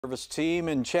Service team.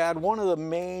 And Chad, one of the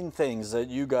main things that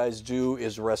you guys do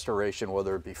is restoration,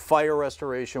 whether it be fire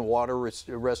restoration, water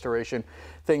restoration,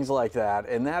 things like that.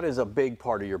 And that is a big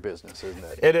part of your business, isn't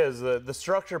it? It is. The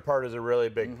structure part is a really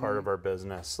big part of our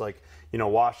business. Like, you know,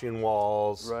 washing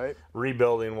walls, right,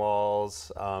 rebuilding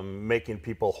walls, making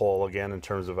people whole again in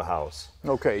terms of a house.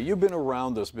 Okay, you've been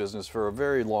around this business for a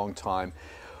very long time.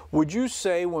 Would you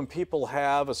say when people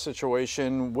have a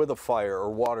situation with a fire or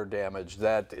water damage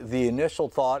that the initial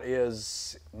thought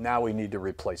is, now we need to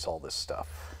replace all this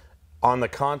stuff? On the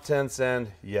contents end,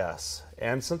 yes.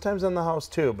 And sometimes in the house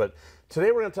too. But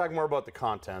today we're going to talk more about the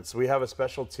contents. We have a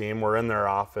special team. We're in their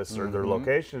office or their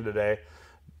location today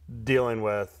dealing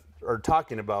with or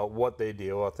talking about what they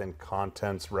deal with in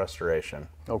contents restoration.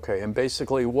 Okay, and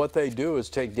basically what they do is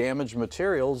take damaged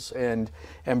materials and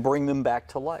bring them back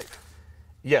to life.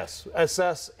 Yes,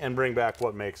 assess and bring back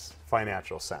what makes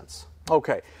financial sense.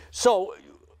 Okay, so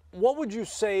what would you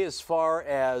say as far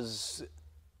as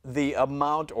the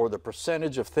amount or the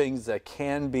percentage of things that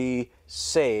can be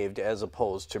saved as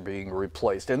opposed to being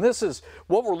replaced? And this is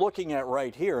what we're looking at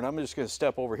right here, and I'm just going to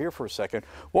step over here for a second.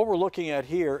 What we're looking at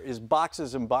here is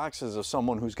boxes and boxes of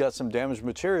someone who's got some damaged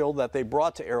material that they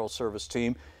brought to Aero Service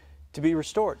Team to be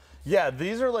restored. Yeah,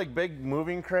 these are like big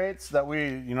moving crates that we,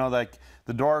 you know, like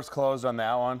the door's closed on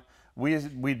that one.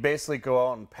 We basically go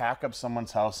out and pack up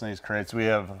someone's house in these crates. We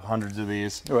have hundreds of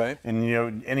these. Right. And you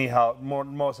know,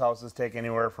 most houses take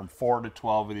anywhere from 4 to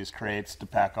 12 of these crates to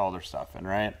pack all their stuff in,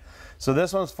 right? So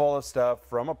this one's full of stuff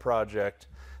from a project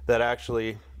that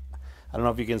actually, I don't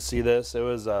know if you can see this, it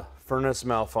was a furnace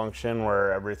malfunction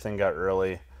where everything got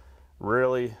really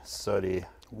sooty.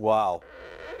 Wow.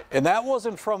 And that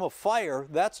wasn't from a fire,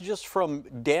 that's just from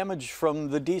damage from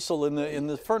the diesel in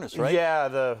the furnace, right? Yeah,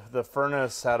 the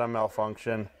furnace had a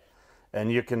malfunction, and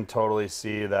you can totally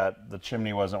see that the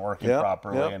chimney wasn't working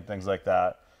properly and things like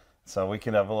that. So we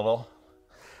can have a little,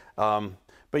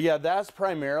 but yeah, that's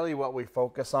primarily what we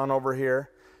focus on over here.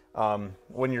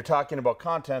 When you're talking about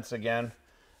contents again,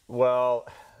 well,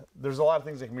 there's a lot of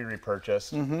things that can be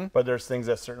repurchased, but there's things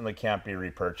that certainly can't be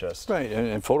repurchased. Right,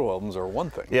 and photo albums are one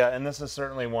thing. Yeah, and this is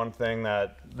certainly one thing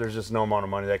that there's just no amount of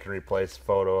money that can replace a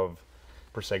photo of,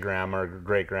 per se, grandma or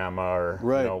great grandma or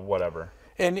you know, whatever.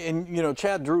 And you know,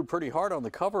 Chad drew pretty hard on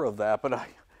the cover of that, but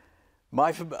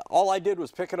all I did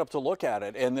was pick it up to look at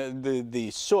it, and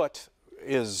the soot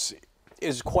is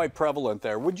quite prevalent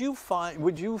there. Would you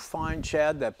find,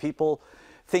 Chad, that people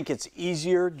think it's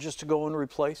easier just to go and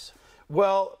replace?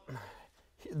 Well,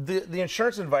 the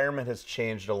insurance environment has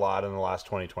changed a lot in the last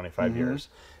 20, 25 years,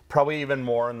 probably even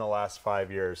more in the last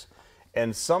 5 years.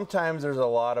 And sometimes there's a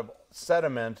lot of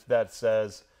sentiment that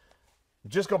says,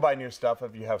 just go buy new stuff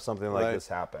if you have something like this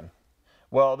happen.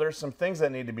 Well, there's some things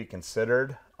that need to be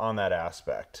considered on that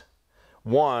aspect.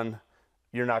 One,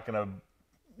 you're not going to,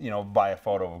 you know, buy a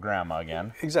photo of grandma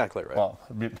again. Exactly right. Well,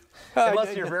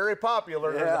 unless you're very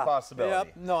popular, there's a possibility.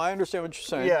 Yeah, no, I understand what you're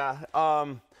saying.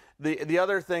 Yeah. The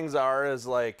other things is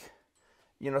like,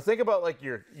 you know, think about like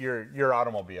your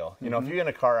automobile. You know, if you get in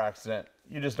a car accident,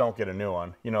 you just don't get a new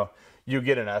one. You know, you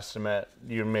get an estimate.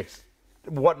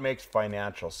 What makes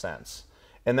financial sense,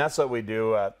 and that's what we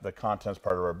do at the contents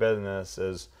part of our business.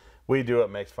 Is we do what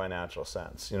makes financial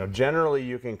sense. You know, generally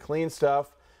you can clean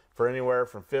stuff for anywhere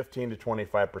from 15 to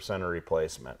 25% of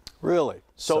replacement. Really?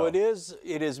 So it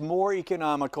is more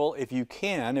economical if you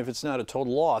can, if it's not a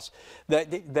total loss,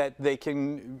 that they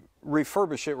can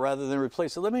refurbish it rather than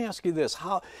replace it. Let me ask you this: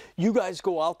 how you guys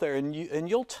go out there and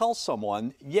you'll tell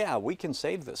someone, yeah, we can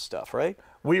save this stuff, right?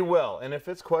 We will, and if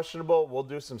it's questionable, we'll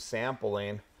do some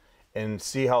sampling and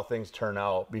see how things turn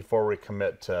out before we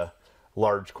commit to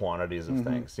large quantities of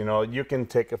things. You know, you can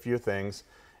take a few things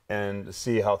and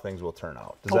see how things will turn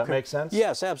out. Does that make sense?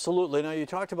 Yes, absolutely. Now, you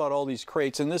talked about all these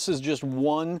crates, and this is just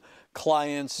one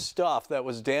client's stuff that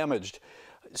was damaged.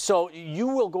 So you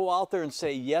will go out there and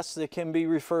say, yes, they can be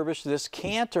refurbished, this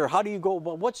can't, or how do you go?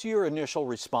 What's your initial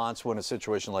response when a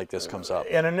situation like this comes up?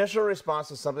 An initial response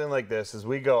to something like this is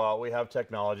we go out, we have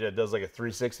technology that does like a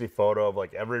 360 photo of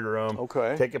like every room.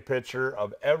 Okay. Take a picture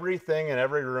of everything in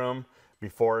every room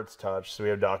before it's touched. So we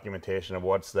have documentation of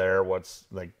what's there, what's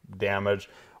like damaged,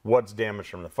 what's damaged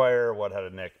from the fire, what had a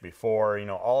nick before, you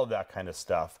know, all of that kind of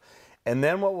stuff. And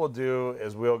then what we'll do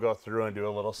is we'll go through and do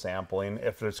a little sampling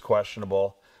if it's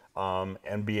questionable,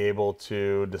 and be able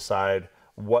to decide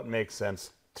what makes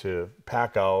sense to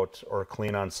pack out or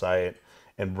clean on site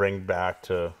and bring back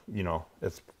to, you know,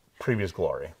 its previous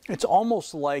glory. It's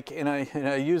almost like, and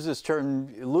I use this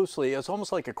term loosely, it's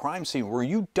almost like a crime scene where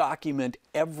you document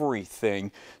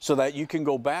everything so that you can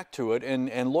go back to it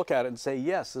and look at it and say,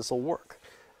 yes, this will work.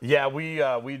 Yeah,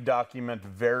 we document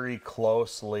very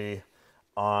closely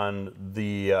on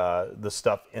the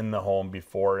stuff in the home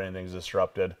before anything's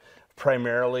disrupted,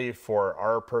 primarily for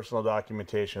our personal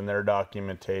documentation, their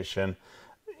documentation,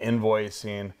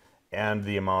 invoicing, and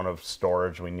the amount of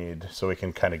storage we need, so we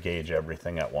can kind of gauge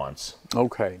everything at once.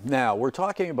 Okay, now we're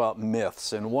talking about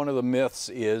myths, and one of the myths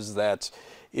is that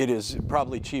it is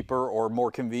probably cheaper or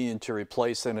more convenient to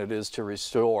replace than it is to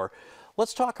restore.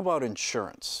 Let's talk about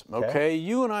insurance, okay?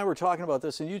 You and I were talking about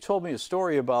this, and you told me a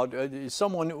story about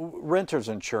renter's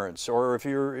insurance, or if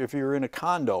you're in a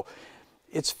condo.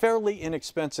 It's fairly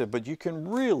inexpensive, but you can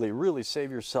really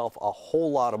save yourself a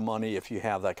whole lot of money if you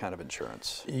have that kind of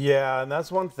insurance. Yeah, and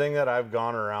that's one thing that I've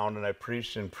gone around and I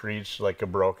preached and preached like a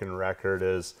broken record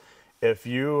is, if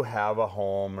you have a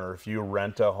home, or if you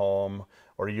rent a home,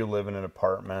 or you live in an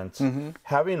apartment,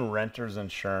 having renter's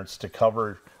insurance to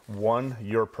cover, one,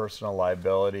 your personal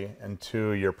liability, and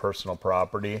two, your personal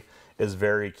property is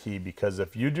very key, because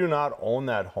if you do not own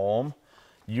that home,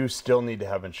 you still need to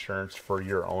have insurance for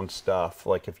your own stuff.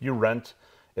 Like if you rent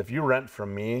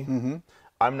from me,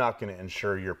 I'm not going to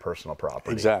insure your personal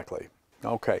property. Exactly.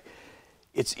 Okay.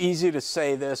 It's easy to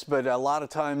say this, but a lot of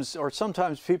times, or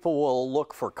sometimes, people will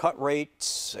look for cut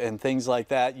rates and things like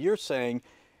that. You're saying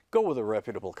go with a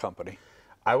reputable company.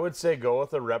 I would say go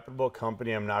with a reputable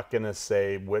company. I'm not going to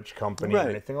say which company or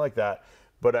anything like that,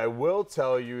 but I will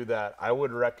tell you that I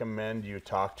would recommend you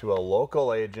talk to a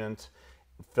local agent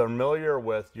familiar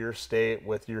with your state,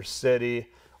 with your city,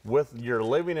 with your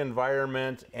living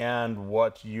environment, and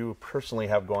what you personally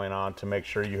have going on, to make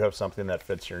sure you have something that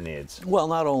fits your needs. Well,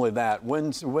 not only that,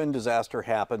 when disaster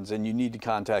happens and you need to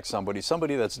contact somebody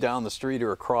that's down the street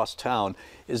or across town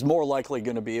is more likely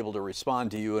going to be able to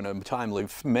respond to you in a timely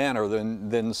manner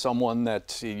than someone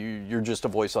that you're just a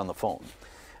voice on the phone.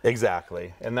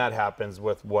 Exactly, and that happens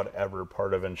with whatever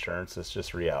part of insurance. It's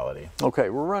just reality.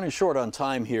 Okay, we're running short on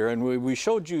time here, and we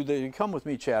showed you come with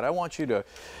me, Chad. I want you to,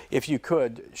 if you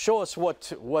could, show us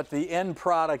what the end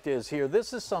product is here.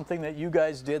 This is something that you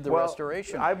guys did, the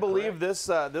restoration. I believe this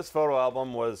photo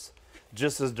album was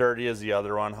just as dirty as the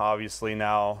other one. Obviously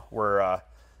now we're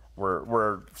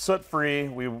soot free.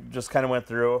 We just kind of went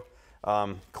through,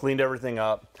 cleaned everything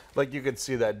up. Like you could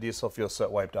see that diesel fuel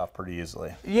soot wiped off pretty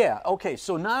easily. Yeah, okay,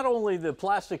 so not only the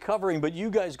plastic covering, but you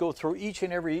guys go through each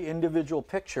and every individual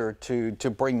picture to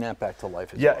bring that back to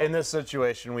life as well. Yeah, in this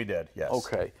situation we did, yes.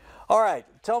 Okay. All right,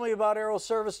 tell me about Aero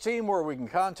Service Team, where we can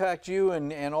contact you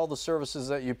and all the services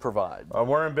that you provide.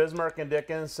 We're in Bismarck and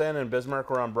Dickinson. In Bismarck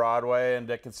we're on Broadway, and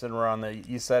Dickinson we're on the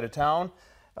east side of town.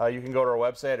 You can go to our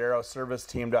website,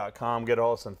 aeroserviceteam.com, get a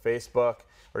hold of us on Facebook,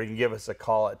 or you can give us a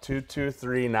call at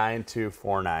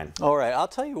 223-9249. All right, I'll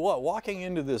tell you what, walking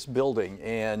into this building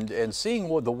and seeing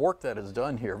what the work that is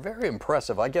done here, very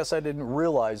impressive. I guess I didn't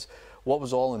realize what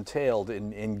was all entailed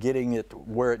in getting it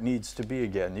where it needs to be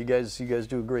again. You guys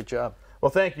do a great job.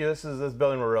 Well, thank you. This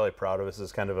building we're really proud of. This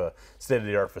is kind of a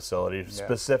state-of-the-art facility,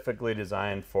 specifically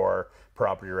designed for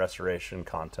property restoration,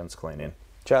 contents cleaning.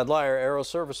 Chad Lyer, Aero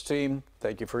Service Team,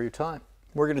 thank you for your time.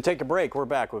 We're going to take a break. We're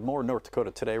back with more North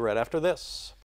Dakota Today right after this.